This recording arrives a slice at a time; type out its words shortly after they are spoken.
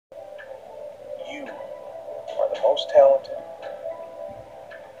most talented,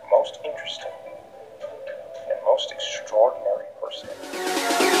 most interesting, and most extraordinary person.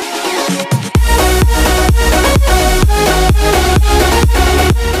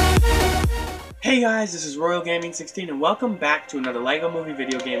 Hey guys, this is Royal Gaming 16 and welcome back to another Lego Movie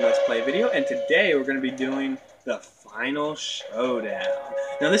Video Game Let's Play video, and today we're going to be doing the final showdown.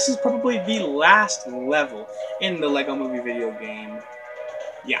 Now this is probably the last level in the Lego Movie Video Game.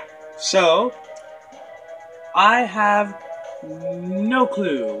 Yeah, so I have no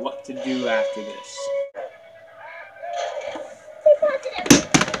clue what to do after this.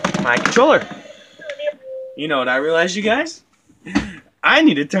 My controller. You know what I realized, you guys? I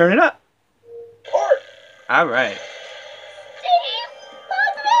need to turn it up. Alright.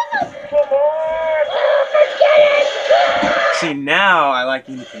 See, now I like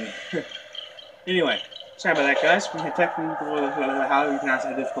anything. Anyway, sorry about that, guys. We had technical how we pronounce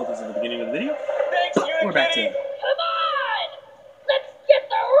the difficulties at the beginning of the video. We're back to it. Come on! Let's get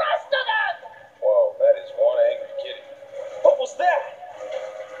the rest of them! Whoa, that is one angry kitty. What was that?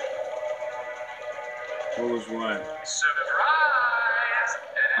 What was what? Surprise!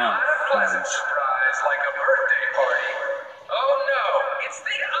 An Oh, unpleasant fudge. surprise like a birthday party. Oh no, it's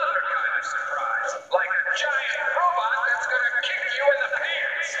the other kind of surprise. Like a giant robot that's gonna kick you in the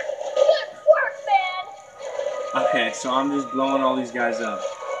pants. Good work, man! Okay, so I'm just blowing all these guys up.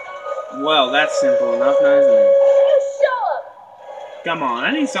 Well, that's simple enough now, isn't it? You show up! Come on,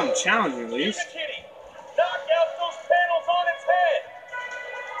 I need something challenging at least. Kitty, knock out those panels on its head.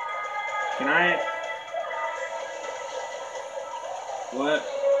 Can I... What?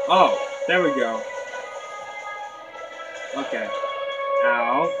 Oh, there we go. Okay.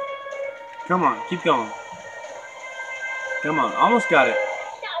 Ow. Come on, keep going. Come on, almost got it.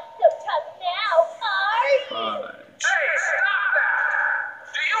 Not so tough now, are you? Hey, stop that!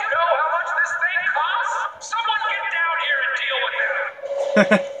 Do you know how much this thing costs? Someone get down here and deal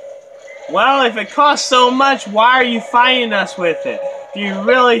with it. Well, if it costs so much, why are you fighting us with it? Do you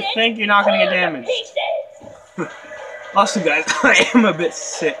really think you're not going to get damaged? Also, guys, I am a bit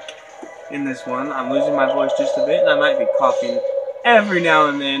sick in this one. I'm losing my voice just a bit, and I might be coughing every now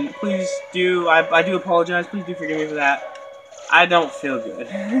and then. Please do, I do apologize. Please do forgive me for that. I don't feel good.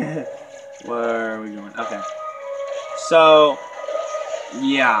 Where are we going? Okay. So,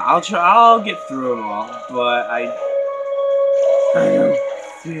 yeah, I'll get through them all, but I don't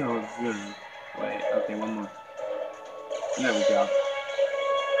feel good. Wait, okay, one more. There we go.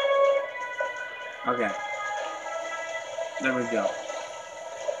 Okay. There we go.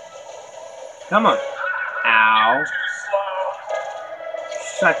 Come on. Ow.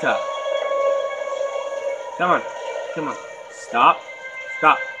 Shut up. Come on. Come on. Stop.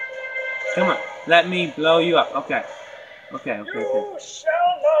 Stop. Come on. Let me blow you up. Okay. Okay, okay, okay. You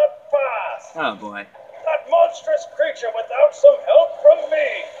shall not pass. Oh, boy. That monstrous creature without some help from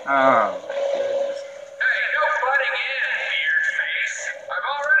me. Oh, my goodness. Hey, no butting in, weird face. I've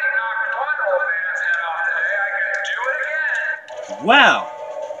already knocked one old man's head off today. I can do it again. Well,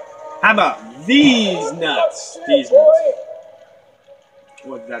 how about these nuts? These nuts.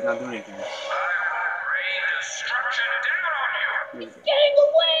 What, did that not do anything? I will rain destruction down on you. It's getting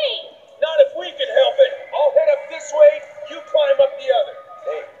away! Not if we can help it. I'll head up this way, you climb up the other.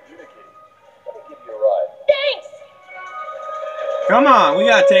 Hey, you the kitty. Let me give you a ride. Thanks! Come on, we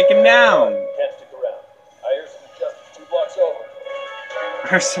gotta take him down. Can't stick around. I hear some injustice 2 blocks over.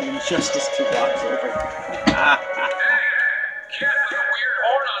 There's some injustice 2 blocks over. Kid with a weird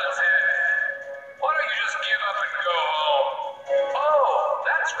horn on his head. Why don't you just give up and go home? Oh,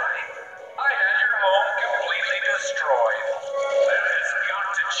 that's right. I had your home completely destroyed. That has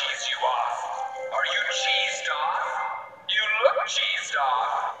got to cheese you off. Are you cheesed off? You look cheesed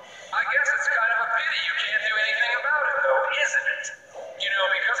off. I guess it's kind of a pity you can't do anything about it, though, isn't it? You know,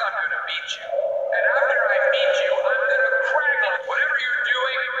 because I'm gonna beat you. And after I beat you, I'm gonna crack like whatever you're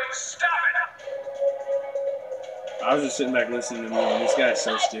doing. Stop it! I was just sitting back listening to me, and this guy's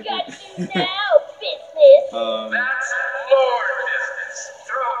so stupid. I got you now, business! That's Lord business.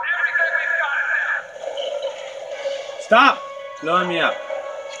 Throw everything we've got at them. Stop blowing me up.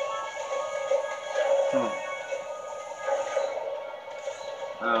 Come on.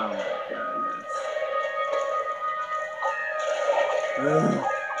 Oh my goodness. Ugh.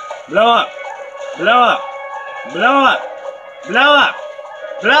 Blow up! Blow up! Blow up! Blow up!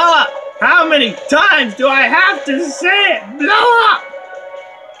 Blow up! How many times do I have to say it? Blow up!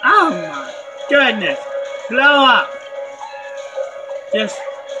 Oh my goodness! Blow up! Just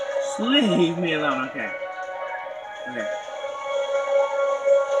leave me alone. Okay. Okay.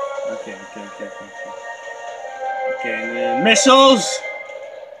 Okay. Okay, and then missiles!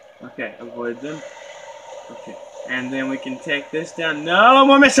 Okay, avoid them. Okay. And then we can take this down. No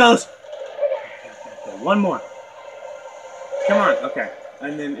more missiles! Okay, one more. Come on, okay.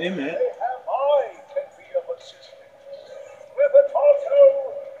 And then emit. I can be of assistance. With an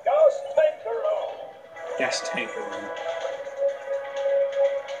auto gas tanker on. Gas tanker.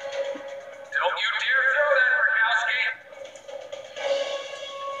 Don't you dare throw that, Bukowski.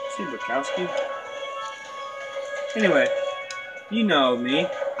 See Bukowski? Anyway, you know me.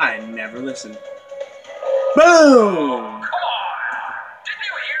 I never listen. Boom! Come on! Didn't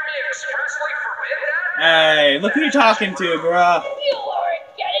you hear me expressly forbid that? Hey, look who you're talking to, bruh. You aren't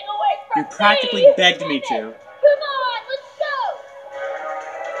getting away from You practically me. begged me to. Come on, let's go.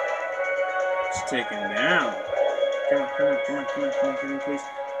 Let's take him down. Come on, please.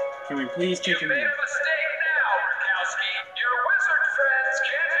 Can we please take You him made down? a mistake now, Bukowski. Your wizard friends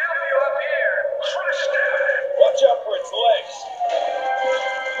can't help you up here. Crush them. Watch out for its legs.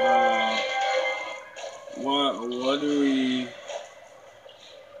 What do we... Hit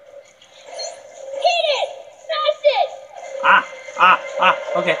it. Smash it.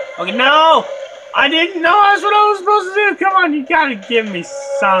 Okay, no! I didn't know that's what I was supposed to do! Come on, you gotta give me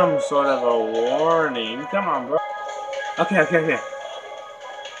some sort of a warning. Come on, bro. Okay.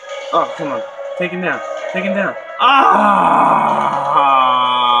 Oh, come on. Take him down. Ah!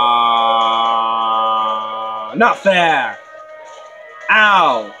 Not fair!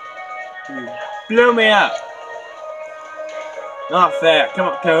 Ow! You blew me up. Not fair. Come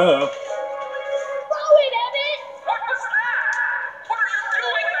on, go. Throw it, Emmett. What was that? What are you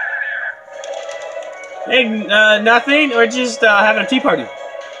doing back there? Hey, nothing. We're just having a tea party.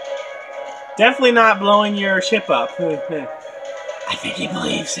 Definitely not blowing your ship up. I think he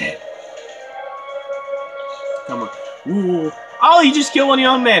believes it. Come on. Ooh. Oh, you just killed one of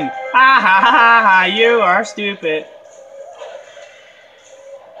your own men. Ha! You are stupid.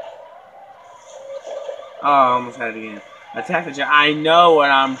 Oh, I almost had it again. Attack the jet. I know what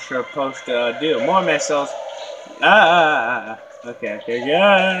I'm supposed to do. More missiles. Okay, good.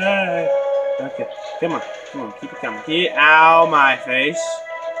 Okay, come on, keep it coming. Get out my face.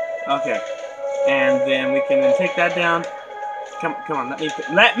 Okay, and then we can then take that down. Come on,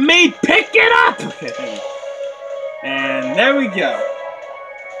 let me pick it up. Okay, thank you. And there we go.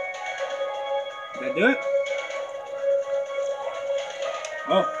 Did that do it?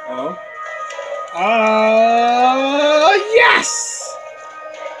 Oh, yes!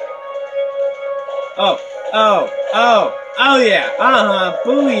 Oh yeah,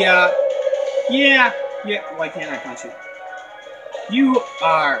 booyah. Yeah, why can't I punch you? You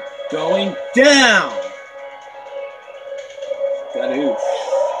are going down! Gadoosh.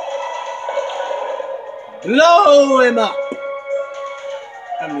 Blow him up!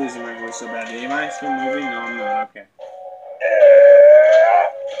 I'm losing my voice so badly. Am I still moving? No, I'm not. Okay.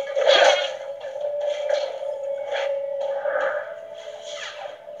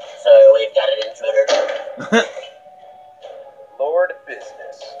 So we've got an intruder. Lord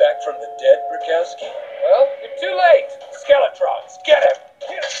business. Back from the dead, Bukowski? Well, you're too late. Skeletrons, get him!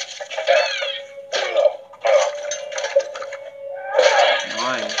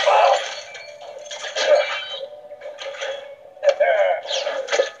 Nice.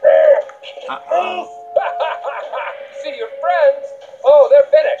 Uh-oh. See your friends? Oh, they're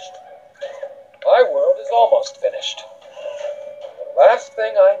finished. My world is almost finished. The last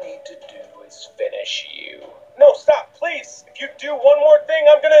thing I need to do is finish you. No, stop, please. If you do one more thing,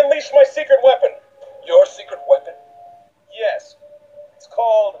 I'm gonna unleash my secret weapon. Your secret weapon? Yes. It's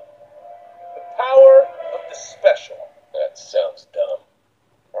called the power of the special. That sounds dumb.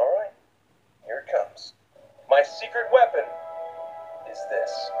 All right. Here it comes. My secret weapon is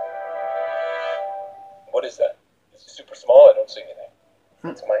this. What is that? Is it super small? I don't see anything.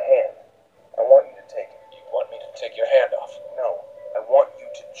 It's my hand. I want you to take it. You want me to take your hand off? No. I want you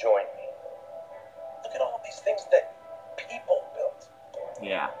to join me. Look at all of these things that people built.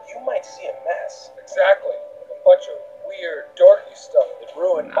 Yeah. You might see a mess. Exactly. A bunch of weird, dorky stuff that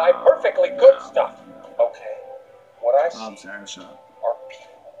ruined my perfectly good stuff. Okay. What I see I'm sorry, shut up. are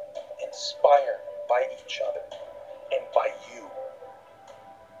people inspired by each other and by you.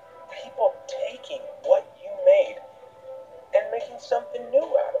 People taking what you made and making something new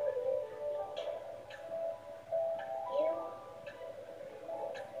out of it. You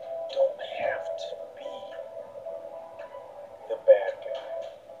don't have to be the bad guy.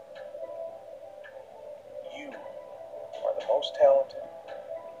 You are the most talented,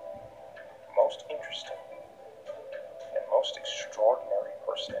 most interesting, and most extraordinary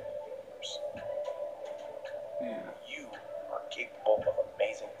person in the universe. Yeah. You are capable of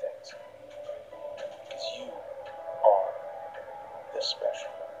amazing things. Because you are the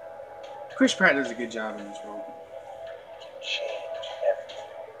special. Chris Pratt does a good job in this role. change everything.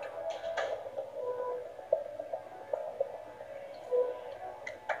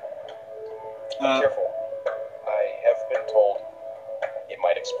 Be careful. I have been told it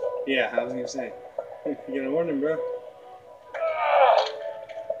might explode. Yeah, I was gonna say. You gotta warn him, bro.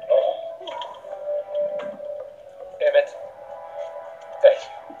 Damn it. Thank you.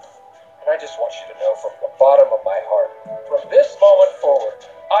 And I just want you to know from the bottom of my heart, from this moment forward,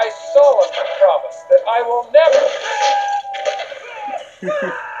 I solemnly promise that I will never...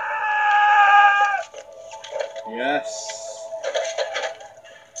 Yes.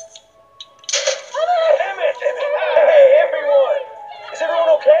 Damn it! Hey, everyone! Is everyone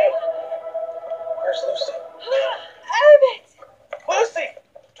okay? Where's Lucy? Emmett! Lucy!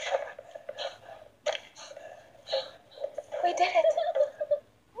 We did it.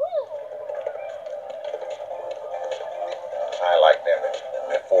 I liked Emmett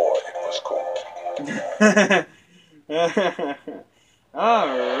before it was cool.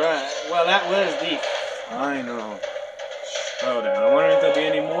 Alright. Well, that was the final showdown. I wonder if there'll be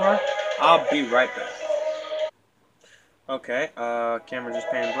any more. I'll be right back. Okay, camera just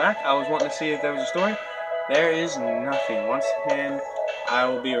panned black. I was wanting to see if there was a story. There is nothing. Once again, I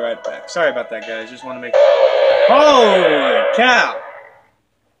will be right back. Sorry about that, guys. Just want to make... Holy cow!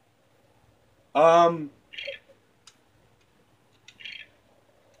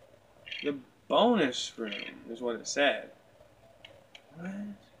 The bonus room is what it said. What?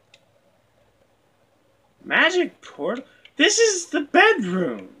 Magic portal? This is the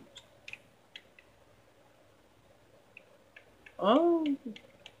bedroom! Oh.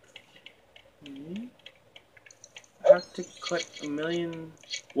 I have to click a million.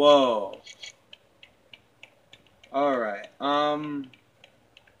 Whoa. Alright, I'm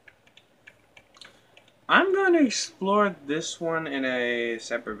going to explore this one in a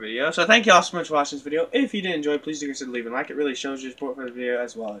separate video. So thank you all so much for watching this video. If you did enjoy, please do consider leaving a like. It really shows your support for the video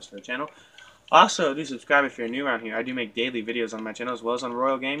as well as for the channel. Also, do subscribe if you're new around here. I do make daily videos on my channel as well as on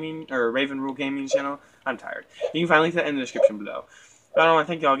Royal Gaming or Raven Rule Gaming channel. I'm tired. You can find links in the description below. But I want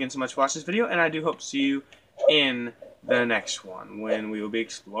to thank you all again so much for watching this video, and I do hope to see you in the next one when we will be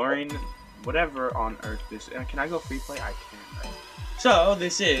exploring whatever on Earth this is. Can I go free play? I can, right? So,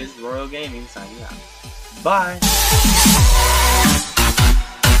 this is Royal Gaming signing out. Bye!